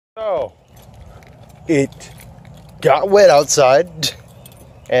So, it got wet outside,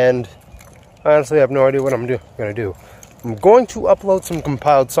 and I honestly have no idea what I'm gonna do. I'm going to upload some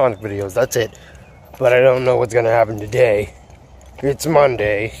compiled Sonic videos, that's it. But I don't know what's gonna happen today. It's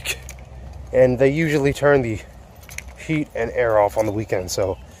Monday, and they usually turn the heat and air off on the weekend,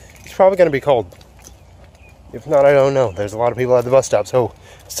 so it's probably gonna be cold. If not, I don't know. There's a lot of people at the bus stop, so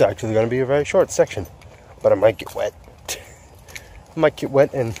it's actually gonna be a very short section. But I might get wet.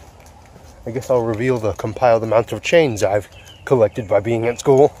 And I guess I'll reveal the compiled amount of chains I've collected by being at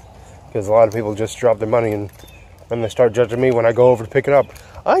school, because a lot of people just drop their money and then they start judging me when I go over to pick it up.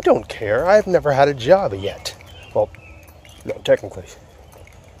 I don't care. I've never had a job yet. Well, no, technically.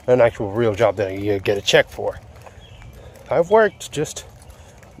 An actual real job that you get a check for. I've worked, just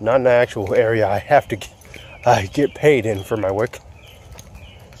not in the actual area I have to get paid in for my work.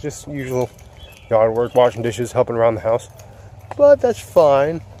 Just usual yard work, washing dishes, helping around the house. But that's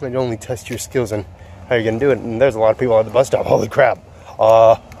fine. They only test your skills and how you're going to do it. And there's a lot of people at the bus stop. Holy crap.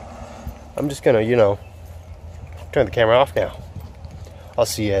 I'm just going to, turn the camera off now. I'll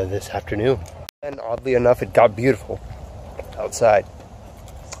see you this afternoon. And oddly enough, it got beautiful outside.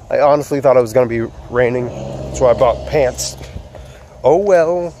 I honestly thought it was going to be raining, so I bought pants. Oh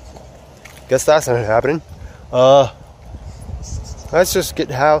well. Guess that's not happening. Let's just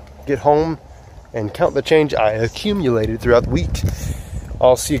get home and count the change I accumulated throughout the week.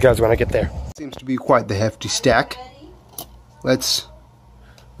 I'll see you guys when I get there. Seems to be quite the hefty stack. Let's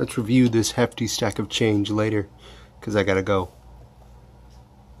review this hefty stack of change later, because I gotta go.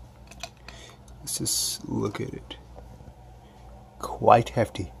 Let's just look at it. Quite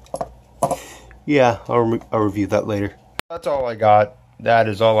hefty. Yeah, I'll review that later. That's all I got. That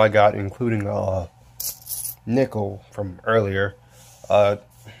is all I got, including a nickel from earlier.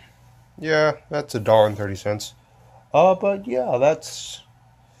 Yeah, that's $1.30. But yeah, that's...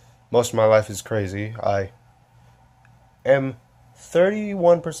 Most of my life is crazy. I am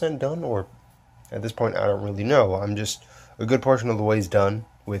 31% done, or at this point, I don't really know. I'm just a good portion of the ways done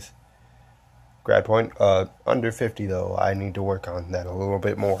with grad point. Under 50, though. I need to work on that a little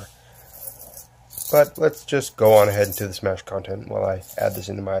bit more. But let's just go on ahead into the Smash content while I add this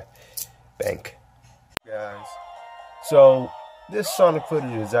into my bank. Guys, so this Sonic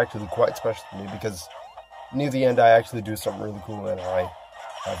footage is actually quite special to me because near the end I actually do something really cool, and I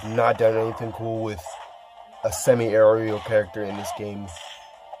have not done anything cool with a semi-aerial character in this game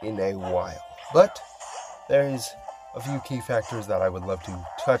in a while. But there is a few key factors that I would love to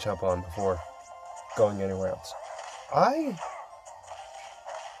touch up on before going anywhere else. I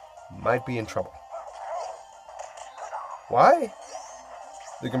might be in trouble. Why?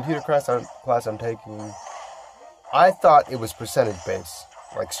 The computer class I'm taking, I thought it was percentage based,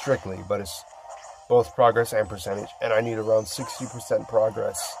 like strictly, but it's both progress and percentage, and I need around 60%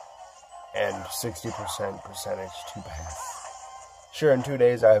 progress and 60% percentage to pass. Sure, in 2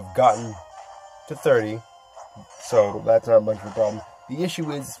 days I've gotten to 30, so that's not much of a problem. The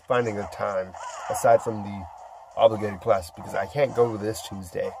issue is finding a time, aside from the obligated class, because I can't go this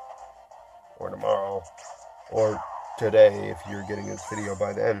Tuesday, or tomorrow, or today if you're getting this video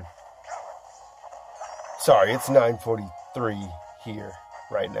by then. Sorry, it's 9:43 here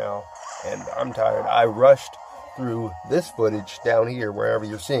right now, and I'm tired. I rushed through this footage down here, wherever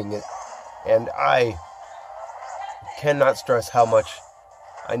you're seeing it, and I cannot stress how much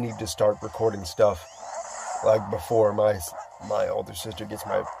I need to start recording stuff, like before my older sister gets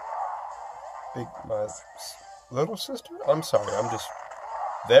my little sister? I'm sorry, I'm just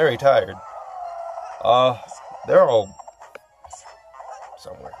very tired. They're all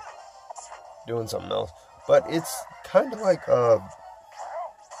somewhere doing something else. But it's kind of like, I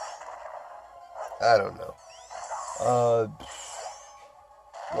don't know.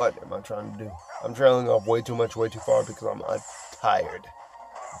 What am I trying to do? I'm trailing off way too much, way too far, because I'm tired.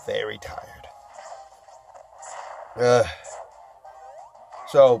 Very tired.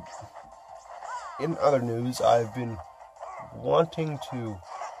 So, in other news, I've been wanting to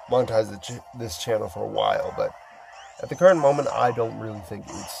monetize this channel for a while, but at the current moment, I don't really think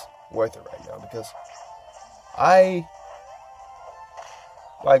it's worth it right now, because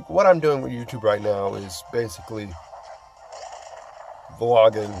what I'm doing with YouTube right now is basically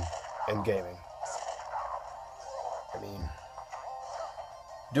vlogging and gaming. I mean,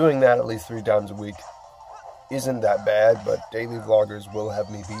 doing that at least 3 times a week isn't that bad, but daily vloggers will have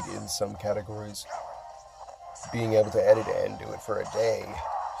me beat in some categories. Being able to edit and do it for a day,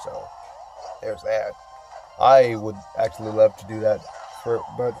 so there's that. I would actually love to do that,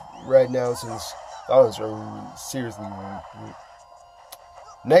 but right now, since things are seriously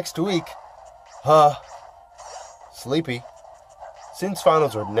next week, sleepy. since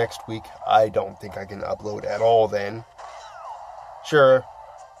finals are next week, I don't think I can upload at all then. Sure,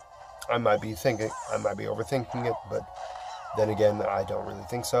 I might be overthinking it, but then again, I don't really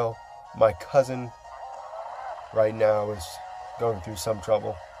think so. My cousin right now is going through some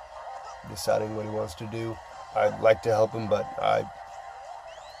trouble deciding what he wants to do. I'd like to help him, but I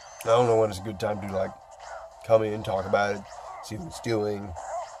don't know when it's a good time to, like, come in and talk about it, see what he's doing,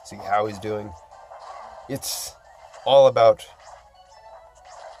 see how he's doing. It's all about,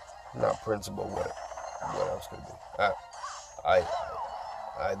 not principle, what else could it be?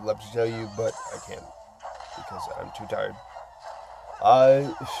 I'd love to tell you, but I can't, because I'm too tired.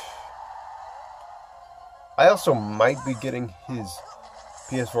 I also might be getting his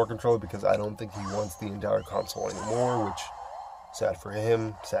PS4 controller, because I don't think he wants the entire console anymore, which, sad for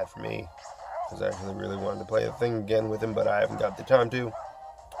him, sad for me, because I actually really wanted to play the thing again with him, but I haven't got the time to.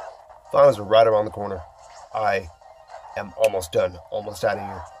 Finals are right around the corner. I am almost done, almost out of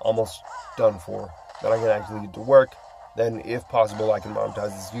here, almost done for. Then I can actually get to work. Then, if possible, I can monetize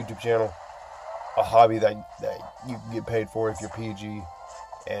this YouTube channel, a hobby that you can get paid for if you're PG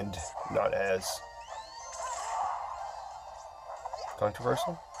and not as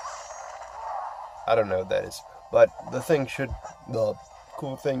controversial. I don't know what that is, but the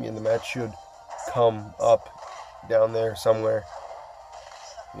cool thing in the match should come up down there somewhere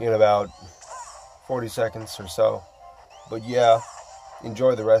in about 40 seconds or so. But yeah,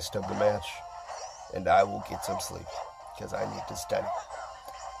 enjoy the rest of the match, and I will get some sleep, because I need to study.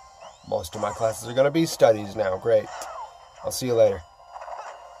 Most of my classes are going to be studies now. Great. I'll see you later.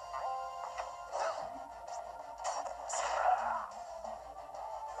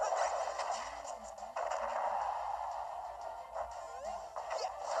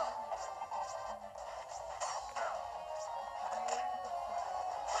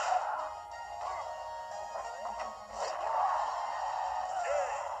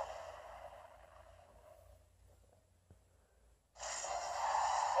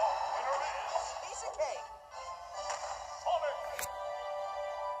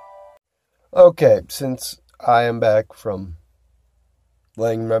 Okay, since I am back from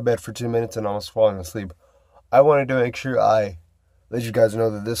laying in my bed for 2 minutes and almost falling asleep, I wanted to make sure I let you guys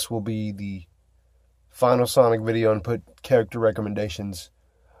know that this will be the final Sonic video, and put character recommendations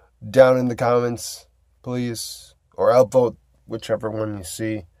down in the comments, please, or upvote whichever one you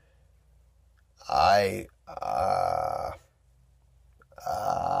see. I'm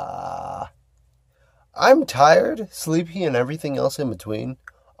tired, sleepy, and everything else in between.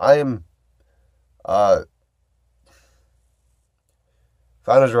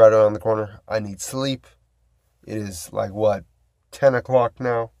 Finals are right around the corner. I need sleep. It is like, 10 o'clock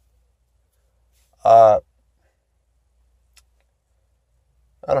now. I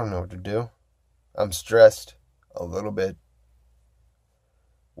don't know what to do. I'm stressed a little bit,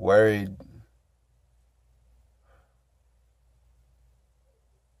 worried.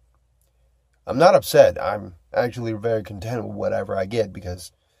 I'm not upset. I'm actually very content with whatever I get,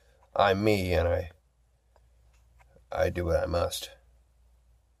 because I'm me, and I do what I must.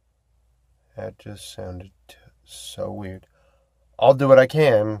 That just sounded so weird. I'll do what I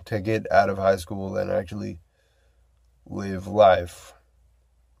can to get out of high school and actually live life.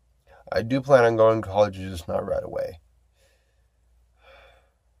 I do plan on going to college, just not right away.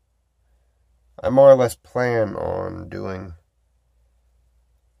 I more or less plan on doing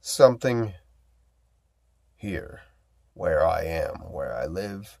something here, where I am, where I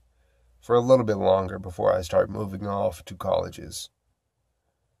live, for a little bit longer before I start moving off to colleges.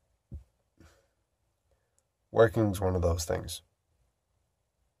 Working's one of those things.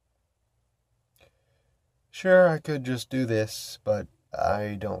 Sure, I could just do this, but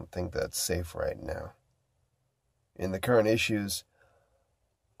I don't think that's safe right now. In the current issues,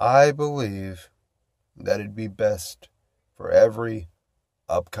 I believe that it'd be best for every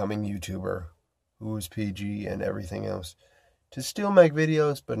upcoming YouTuber who's PG and everything else to still make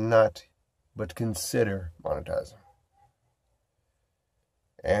videos, but consider monetizing.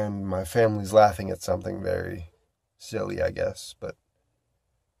 And my family's laughing at something very silly, I guess, but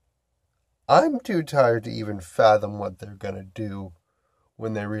I'm too tired to even fathom what they're gonna do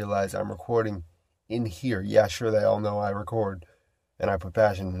when they realize I'm recording in here. Yeah, sure, they all know I record, and I put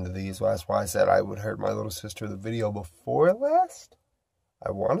passion into these. Well, that's why I said I would hurt my little sister the video before last,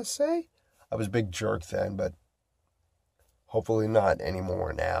 I want to say. I was a big jerk then, but hopefully not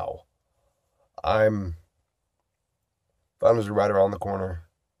anymore now. Finals are right around the corner.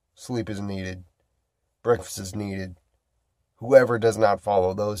 Sleep is needed. Breakfast is needed. Whoever does not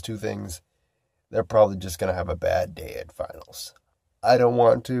follow those two things, they're probably just going to have a bad day at finals. I don't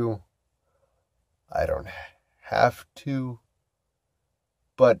want to. I don't have to.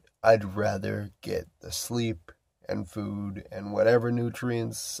 but I'd rather get the sleep and food and whatever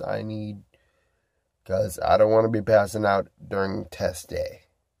nutrients I need, because I don't want to be passing out during test day.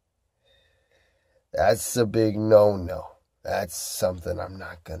 That's a big no-no. That's something I'm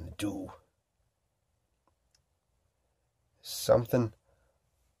not going to do. Something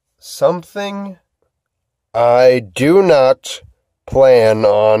I do not plan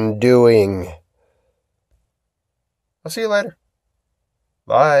on doing. I'll see you later.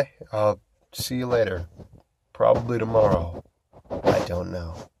 Bye. I'll see you later. Probably tomorrow. I don't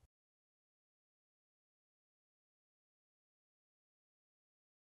know.